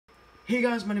Hey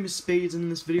guys, my name is Spades, and in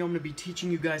this video I'm going to be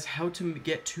teaching you guys how to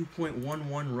get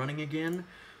 2.11 running again.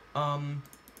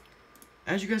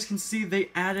 As you guys can see, they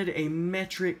added a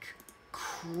metric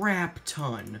crap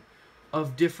ton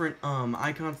of different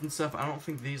icons and stuff. I don't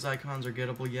think these icons are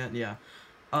gettable yet, yeah.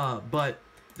 But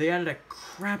they added a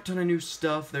crap ton of new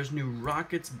stuff. There's new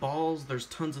rockets, balls, there's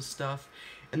tons of stuff.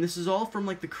 And this is all from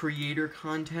like the creator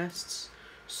contests.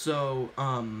 So,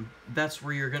 that's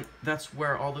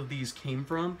where all of these came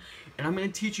from. And I'm gonna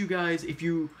teach you guys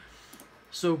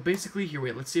so basically here,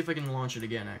 wait, let's see if I can launch it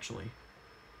again, actually.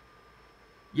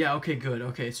 Yeah, okay, good,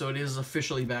 okay, so it is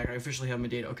officially back, I officially have my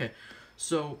data, okay.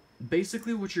 So,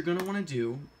 basically what you're gonna wanna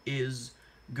do is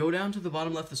go down to the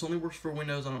bottom left. This only works for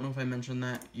Windows, I don't know if I mentioned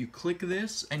that. You click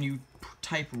this, and you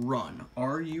type run,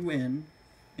 R-U-N,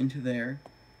 into there.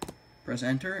 Press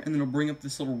enter, and then it'll bring up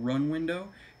this little run window.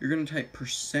 You're going to type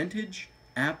percentage,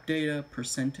 app data,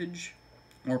 percentage,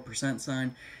 or percent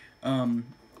sign,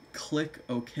 click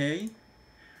OK,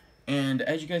 and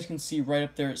as you guys can see right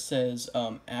up there it says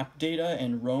app data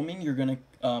and roaming. You're going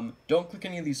to, don't click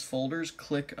any of these folders,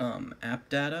 click app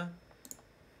data.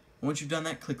 Once you've done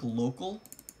that, click local,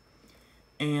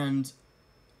 and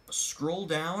scroll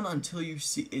down until you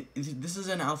see, this is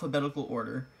in alphabetical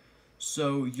order,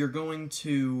 so you're going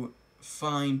to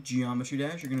find Geometry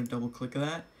Dash. You're going to double click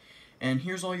that, and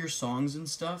here's all your songs and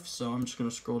stuff. So I'm just going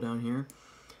to scroll down here.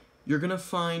 You're going to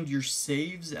find your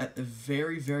saves at the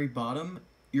very, very bottom.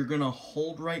 You're going to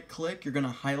hold right click, you're going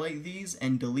to highlight these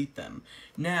and delete them.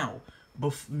 Now,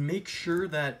 make sure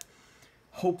that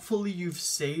hopefully you've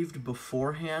saved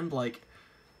beforehand. Like,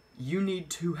 you need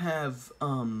to have,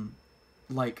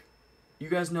 like, you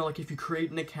guys know, like, if you create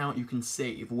an account, you can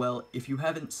save. Well, if you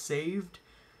haven't saved,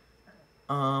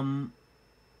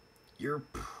 you're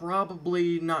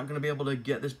probably not going to be able to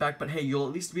get this back, but hey, you'll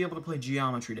at least be able to play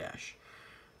Geometry Dash.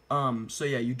 So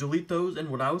yeah, you delete those, and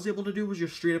what I was able to do was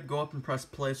just straight up go up and press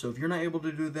play. So if you're not able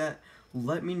to do that,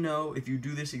 let me know if you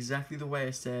do this exactly the way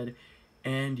I said,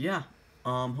 and yeah,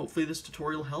 hopefully this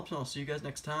tutorial helps, and I'll see you guys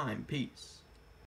next time. Peace.